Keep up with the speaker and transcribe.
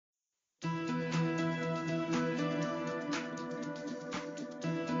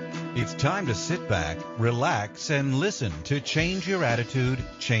It's time to sit back, relax, and listen to Change Your Attitude,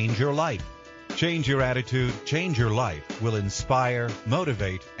 Change Your Life. Change Your Attitude, Change Your Life will inspire,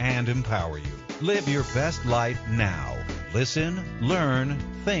 motivate, and empower you. Live your best life now. Listen, learn,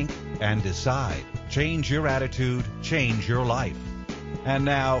 think, and decide. Change your attitude, change your life. And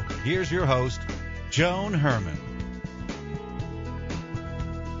now, here's your host, Joan Herman.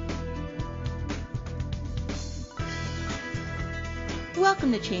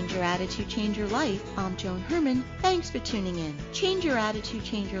 Welcome to Change Your Attitude, Change Your Life. I'm Joan Herman. Thanks for tuning in. Change Your Attitude,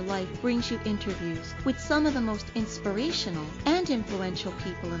 Change Your Life brings you interviews with some of the most inspirational and influential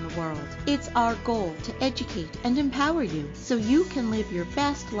people in the world. It's our goal to educate and empower you so you can live your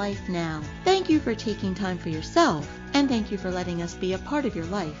best life now. Thank you for taking time for yourself, and thank you for letting us be a part of your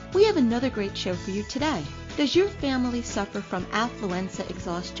life. We have another great show for you today. Does your family suffer from affluenza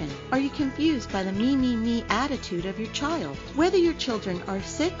exhaustion? Are you confused by the me attitude of your child? Whether your children are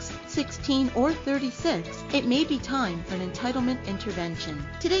 6, 16, or 36, it may be time for an entitlement intervention.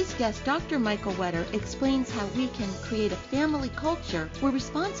 Today's guest, Dr. Michael Wetter, explains how we can create a family culture where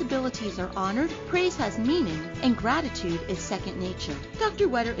responsibilities are honored, praise has meaning, and gratitude is second nature. Dr.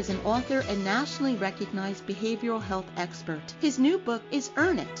 Wetter is an author and nationally recognized behavioral health expert. His new book is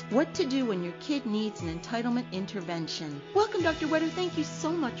Earn It: What to Do When Your Kid Needs an Entitlement Intervention. Welcome, Dr. Wetter. Thank you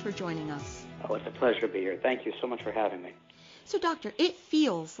so much for joining us. Oh, it's a pleasure to be here. Thank you so much for having me. So, Doctor, it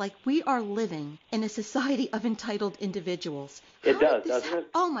feels like we are living in a society of entitled individuals. It does, doesn't it?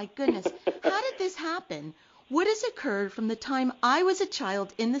 Oh, my goodness. How did this happen? What has occurred from the time I was a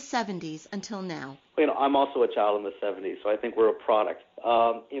child in the 70s until now? I'm also a child in the 70s, so I think we're a product.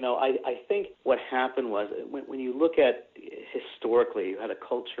 I think what happened was when you look at historically, you had a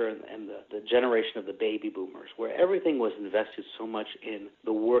culture and the generation of the baby boomers where everything was invested so much in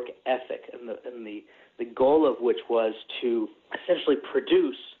the work ethic and the goal of which was to essentially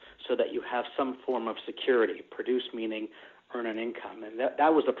produce so that you have some form of security. Produce meaning earn an income. And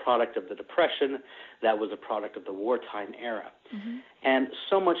that was a product of the Depression. That was a product of the wartime era. Mm-hmm. And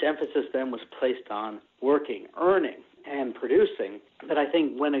so much emphasis then was placed on working, earning, and producing that I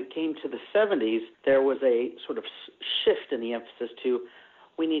think when it came to the 70s, there was a sort of shift in the emphasis to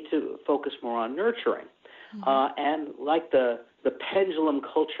we need to focus more on nurturing. Mm-hmm. And like the pendulum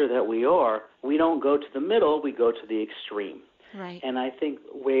culture that we are, we don't go to the middle, we go to the extreme. Right. And I think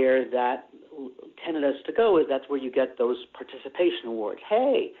where that tended us to go is that's where you get those participation awards.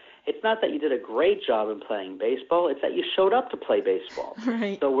 Hey, it's not that you did a great job in playing baseball, it's that you showed up to play baseball.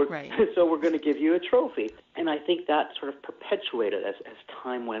 Right. So we're going to give you a trophy. And I think that sort of perpetuated as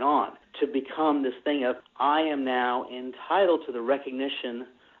time went on to become this thing of I am now entitled to the recognition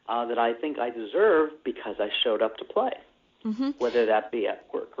that I think I deserve because I showed up to play. Mm-hmm. Whether that be at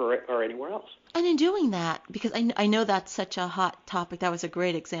work or anywhere else. And in doing that, because I know that's such a hot topic, that was a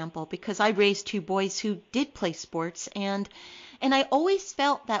great example, because I raised two boys who did play sports, and I always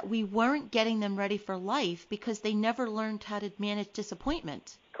felt that we weren't getting them ready for life because they never learned how to manage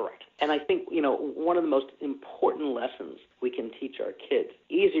disappointment. Correct. And I think, one of the most important lessons we can teach our kids,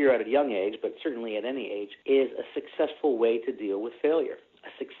 easier at a young age, but certainly at any age, is a successful way to deal with failure, a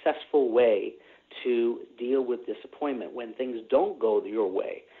successful way to deal with disappointment. When things don't go your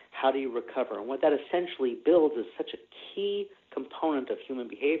way, how do you recover? And what that essentially builds is such a key component of human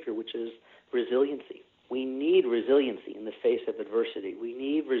behavior, which is resiliency. We need resiliency in the face of adversity. We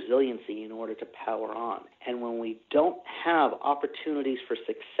need resiliency in order to power on. And when we don't have opportunities for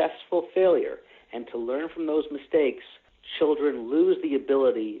successful failure and to learn from those mistakes, children lose the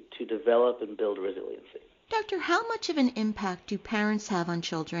ability to develop and build resiliency. Doctor, how much of an impact do parents have on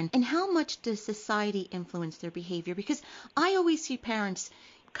children, and how much does society influence their behavior? Because I always see parents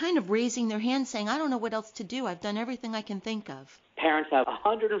kind of raising their hands saying, I don't know what else to do. I've done everything I can think of. Parents have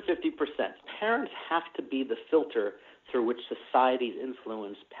 150%. Parents have to be the filter through which society's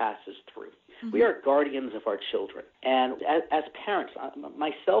influence passes through. Mm-hmm. We are guardians of our children. And as parents,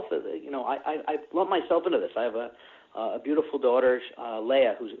 myself, I lump myself into this. I have a beautiful daughter,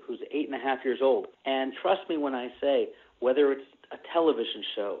 Leah, who's 8.5 years old. And trust me when I say, whether it's a television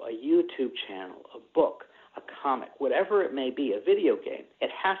show, a YouTube channel, a book, a comic, whatever it may be, a video game, it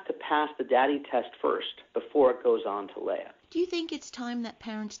has to pass the daddy test first before it goes on to Leah. Do you think it's time that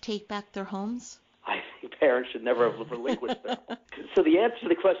parents take back their homes? I think parents should never have relinquished them. So the answer to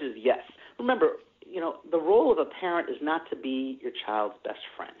the question is yes. Remember, the role of a parent is not to be your child's best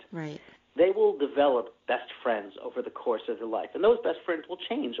friend. Right. They will develop best friends over the course of their life, and those best friends will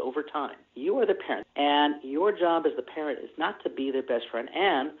change over time. You are the parent, and your job as the parent is not to be their best friend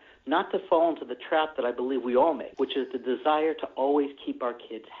and not to fall into the trap that I believe we all make, which is the desire to always keep our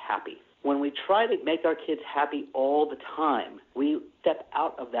kids happy. When we try to make our kids happy all the time, we step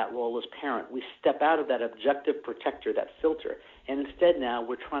out of that role as parent. We step out of that objective protector, that filter, and instead now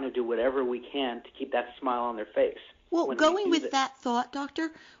we're trying to do whatever we can to keep that smile on their face. Well, going with that thought, Doctor,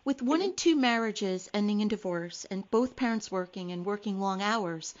 with 1 in 2 marriages ending in divorce and both parents working and working long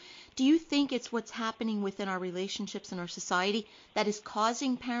hours, do you think it's what's happening within our relationships and our society that is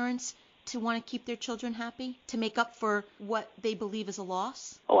causing parents to want to keep their children happy, to make up for what they believe is a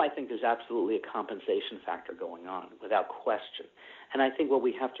loss? Oh, I think there's absolutely a compensation factor going on, without question. And I think what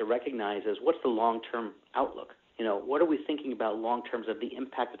we have to recognize is what's the long-term outlook? What are we thinking about long-term of the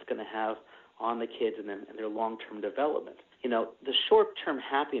impact it's going to have on the kids and their long-term development? The short-term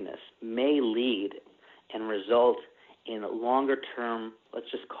happiness may lead and result in longer-term, let's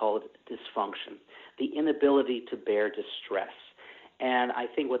just call it dysfunction, the inability to bear distress. And I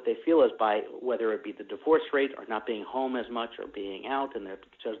think what they feel is by whether it be the divorce rate or not being home as much or being out and their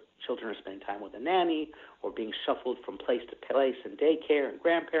children are spending time with a nanny or being shuffled from place to place and daycare and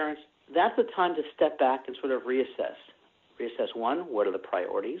grandparents, that's the time to step back and sort of reassess. Reassess, 1, what are the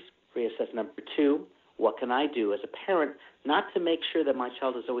priorities? Reassess, number 2, what can I do as a parent not to make sure that my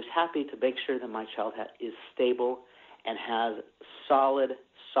child is always happy, to make sure that my child is stable and has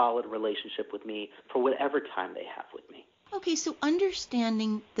solid relationship with me for whatever time they have with me. Okay, so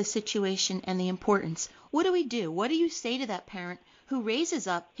understanding the situation and the importance, what do we do? What do you say to that parent who raises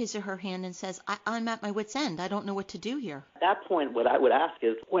up his or her hand and says, I'm at my wit's end. I don't know what to do here? At that point, what I would ask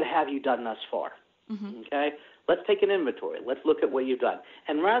is, what have you done thus far? Mm-hmm. Okay? Let's take an inventory. Let's look at what you've done.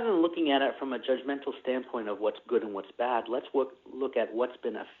 And rather than looking at it from a judgmental standpoint of what's good and what's bad, let's look at what's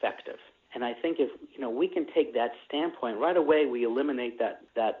been effective. And I think if we can take that standpoint, right away we eliminate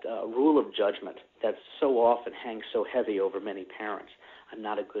that rule of judgment that so often hangs so heavy over many parents. I'm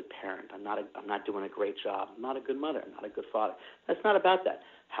not a good parent. I'm not doing a great job. I'm not a good mother. I'm not a good father. That's not about that.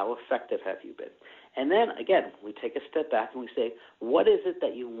 How effective have you been? And then, again, we take a step back and we say, what is it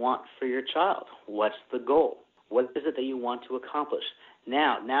that you want for your child? What's the goal? What is it that you want to accomplish?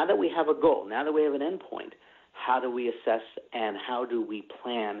 Now that we have a goal, now that we have an endpoint, how do we assess and how do we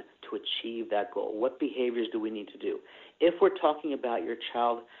plan to achieve that goal? What behaviors do we need to do? If we're talking about your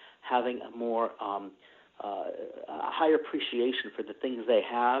child having a more a higher appreciation for the things they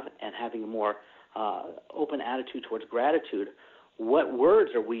have and having a more open attitude towards gratitude, what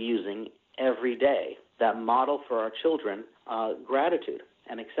words are we using every day that model for our children gratitude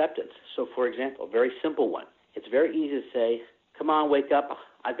and acceptance? So, for example, a very simple one. It's very easy to say, come on, wake up,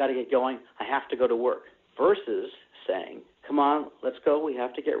 I've got to get going, I have to go to work, versus saying, come on, let's go, we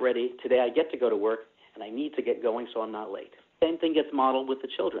have to get ready, today I get to go to work, and I need to get going so I'm not late. Same thing gets modeled with the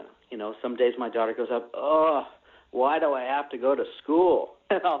children. Some days my daughter goes up, why do I have to go to school?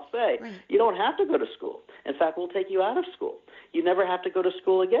 And I'll say, You don't have to go to school. In fact, we'll take you out of school. You never have to go to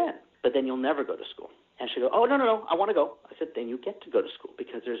school again, but then you'll never go to school. And she'll go, no, I want to go. I said, then you get to go to school,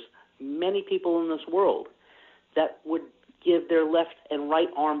 because there's many people in this world that would give their left and right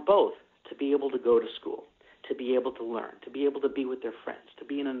arm both to be able to go to school, to be able to learn, to be able to be with their friends, to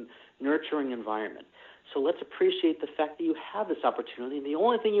be in a nurturing environment. So let's appreciate the fact that you have this opportunity, and the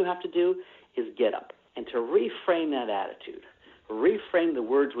only thing you have to do is get up. And to reframe that attitude, reframe the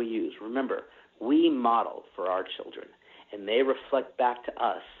words we use. Remember, we model for our children, and they reflect back to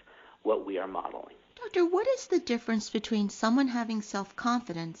us what we are modeling. Doctor, what is the difference between someone having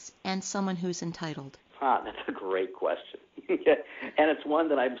self-confidence and someone who's entitled? That's a great question. And it's one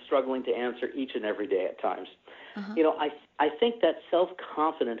that I'm struggling to answer each and every day at times. Uh-huh. I think that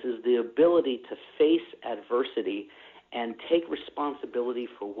self-confidence is the ability to face adversity and take responsibility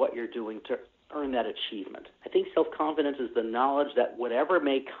for what you're doing to earn that achievement. I think self-confidence is the knowledge that whatever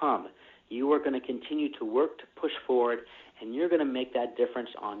may come, you are going to continue to work to push forward, and you're going to make that difference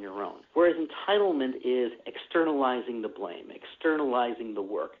on your own. Whereas entitlement is externalizing the blame, externalizing the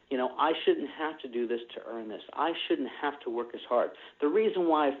work. I shouldn't have to do this to earn this. I shouldn't have to work as hard. The reason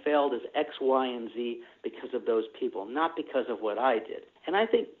why I failed is X, Y, and Z because of those people, not because of what I did. And I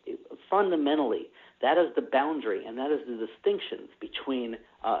think fundamentally that is the boundary and that is the distinction between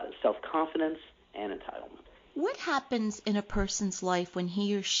self-confidence and entitlement. What happens in a person's life when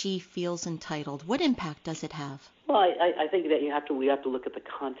he or she feels entitled? What impact does it have? Well, I think that we have to look at the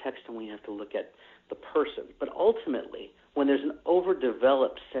context and we have to look at the person. But ultimately, when there's an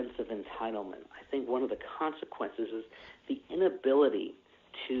overdeveloped sense of entitlement, I think one of the consequences is the inability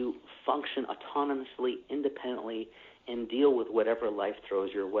to function autonomously, independently, and deal with whatever life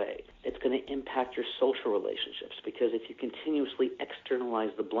throws your way. It's going to impact your social relationships, because if you continuously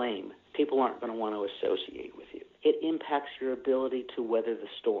externalize the blame, people aren't going to want to associate with you. it impacts your ability to weather the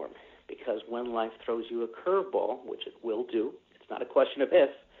storm. Because when life throws you a curveball, which it will do, it's not a question of if,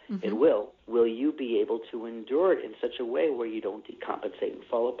 it will you be able to endure it in such a way where you don't decompensate and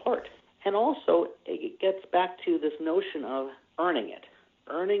fall apart? And also, it gets back to this notion of earning it,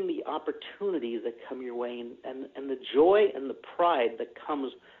 earning the opportunities that come your way, and the joy and the pride that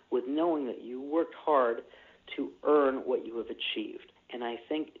comes with knowing that you worked hard to earn what you have achieved. And I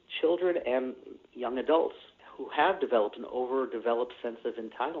think children and young adults who have developed an overdeveloped sense of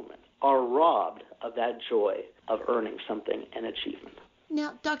entitlement are robbed of that joy of earning something and achievement.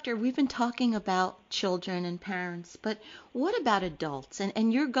 Now, Doctor, we've been talking about children and parents, but what about adults?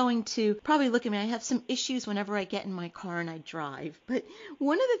 And you're going to probably look at me. I have some issues whenever I get in my car and I drive. But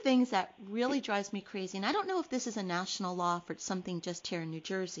one of the things that really drives me crazy, and I don't know if this is a national law or it's something just here in New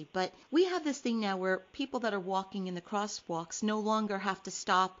Jersey, but we have this thing now where people that are walking in the crosswalks no longer have to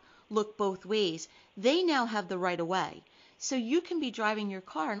stop, look both ways. They now have the right of way. So you can be driving your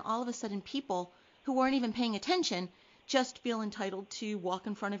car and all of a sudden people who aren't even paying attention just feel entitled to walk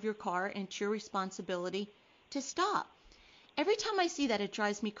in front of your car, and it's your responsibility to stop. Every time I see that, it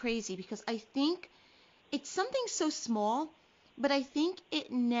drives me crazy because I think it's something so small, but I think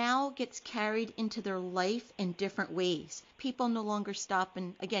it now gets carried into their life in different ways. People no longer stop,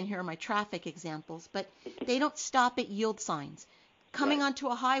 and again, here are my traffic examples, but they don't stop at yield signs. Coming onto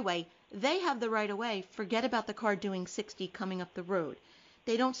a highway, they have the right of way. Forget about the car doing 60 coming up the road.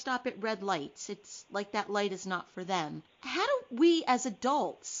 They don't stop at red lights. It's like that light is not for them. How do we as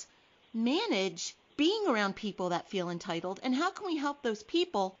adults manage being around people that feel entitled, and how can we help those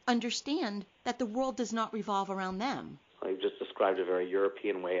people understand that the world does not revolve around them? Well, you've just described a very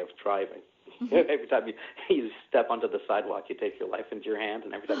European way of driving. Every time you step onto the sidewalk, you take your life into your hands,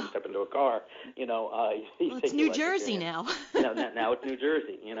 and every time you step into a car, you it's take New Jersey now. Now it's New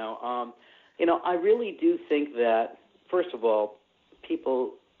Jersey. I really do think that, first of all,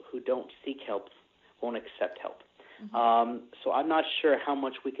 people who don't seek help won't accept help. So I'm not sure how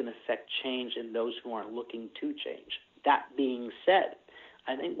much we can affect change in those who aren't looking to change. That being said,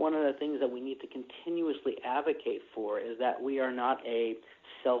 I think one of the things that we need to continuously advocate for is that we are not a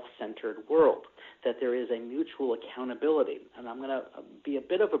self-centered world, that there is a mutual accountability. And I'm going to be a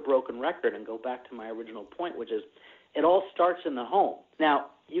bit of a broken record and go back to my original point, which is it all starts in the home.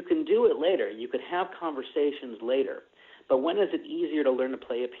 Now, you can do it later. You can have conversations later. But when is it easier to learn to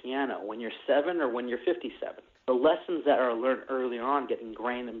play a piano, when you're 7 or when you're 57? The lessons that are learned early on get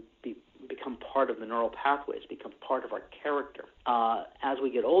ingrained and become part of the neural pathways, become part of our character. As we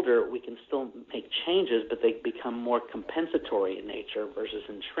get older, we can still make changes, but they become more compensatory in nature versus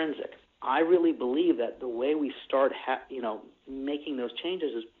intrinsic. I really believe that the way we start making those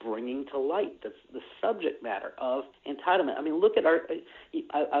changes is bringing to light the subject matter of entitlement. I mean, look at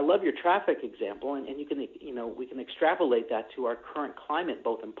I love your traffic example, and you can, we can extrapolate that to our current climate,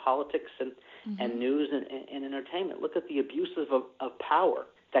 both in politics and news and entertainment. Look at the abuses of power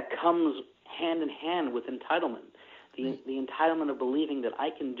that comes hand in hand with entitlement. The entitlement of believing that I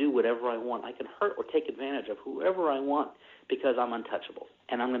can do whatever I want. I can hurt or take advantage of whoever I want because I'm untouchable.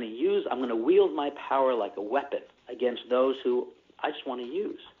 And I'm going to wield my power like a weapon against those who I just want to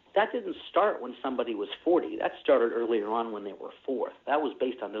use. That didn't start when somebody was 40. That started earlier on when they were 4. That was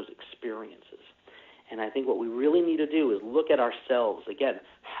based on those experiences. And I think what we really need to do is look at ourselves. Again,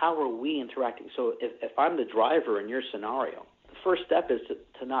 how are we interacting? So if I'm the driver in your scenario, the first step is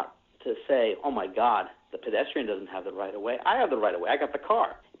to not to say, oh, my God, the pedestrian doesn't have the right of way. I have the right of way. I got the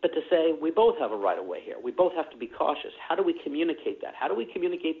car. But to say we both have a right of way here. We both have to be cautious. How do we communicate that? How do we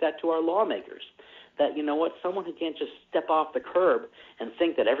communicate that to our lawmakers? That, you know what, someone who can't just step off the curb and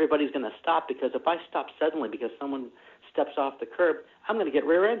think that everybody's going to stop, because if I stop suddenly because someone steps off the curb, I'm going to get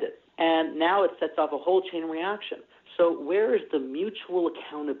rear-ended. And now it sets off a whole chain reaction. So where is the mutual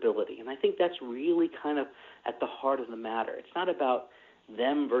accountability? And I think that's really kind of at the heart of the matter. It's not about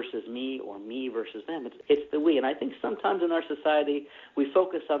them versus me or me versus them. It's the we. And I think sometimes in our society we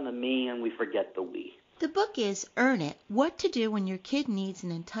focus on the me and we forget the we. The book is Earn It, What to Do When Your Kid Needs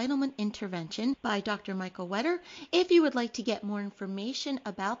an Entitlement Intervention by Dr. Michael Wetter. If you would like to get more information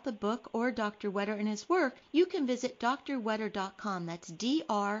about the book or Dr. Wetter and his work, you can visit drwetter.com. That's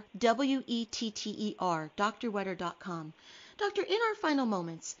DRWETTER, drwetter.com. Doctor, in our final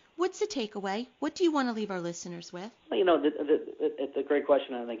moments, what's the takeaway? What do you want to leave our listeners with? Well, it's a great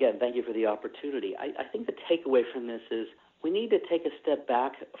question, and again, thank you for the opportunity. I think the takeaway from this is we need to take a step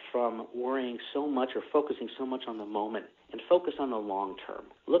back from worrying so much or focusing so much on the moment and focus on the long term.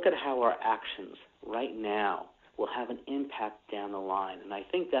 Look at how our actions right now will have an impact down the line. And I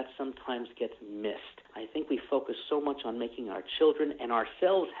think that sometimes gets missed. I think we focus so much on making our children and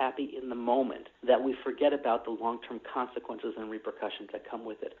ourselves happy in the moment that we forget about the long-term consequences and repercussions that come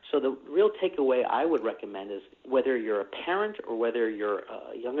with it. So the real takeaway I would recommend is whether you're a parent or whether you're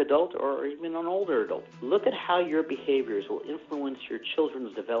a young adult or even an older adult, look at how your behaviors will influence your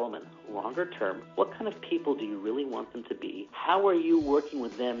children's development longer term. What kind of people do you really want them to be? How are you working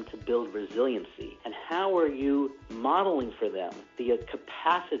with them to build resiliency? And how are you modeling for them the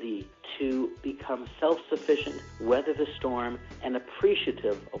capacity to become self-sufficient, weather the storm, and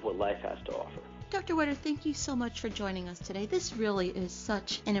appreciative of what life has to offer? Dr. Wetter, thank you so much for joining us today. This really is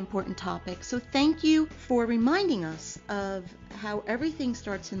such an important topic. So thank you for reminding us of how everything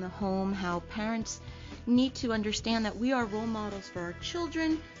starts in the home, how parents need to understand that we are role models for our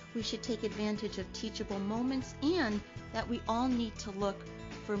children. We should take advantage of teachable moments, and that we all need to look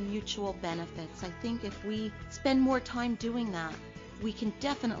for mutual benefits. I think if we spend more time doing that, we can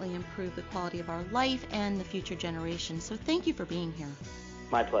definitely improve the quality of our life and the future generations. So thank you for being here.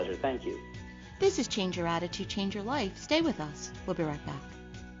 My pleasure. Thank you. This is Change Your Attitude, Change Your Life. Stay with us. We'll be right back.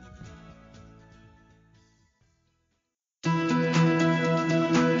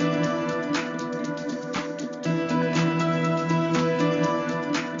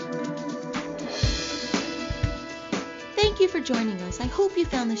 Thank you for joining us. I hope you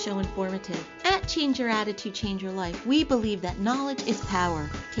found the show informative. At Change Your Attitude, Change Your Life, we believe that knowledge is power.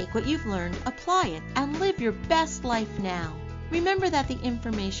 Take what you've learned, apply it, and live your best life now. Remember that the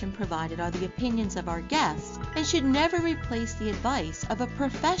information provided are the opinions of our guests and should never replace the advice of a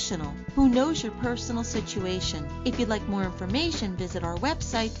professional who knows your personal situation. If you'd like more information, visit our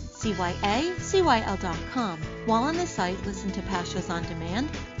website, CYACYL.com. While on the site, listen to past shows on demand,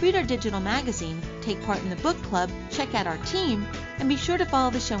 read our digital magazine, take part in the book club, check out our team, and be sure to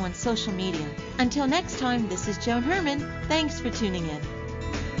follow the show on social media. Until next time, this is Joan Herman. Thanks for tuning in.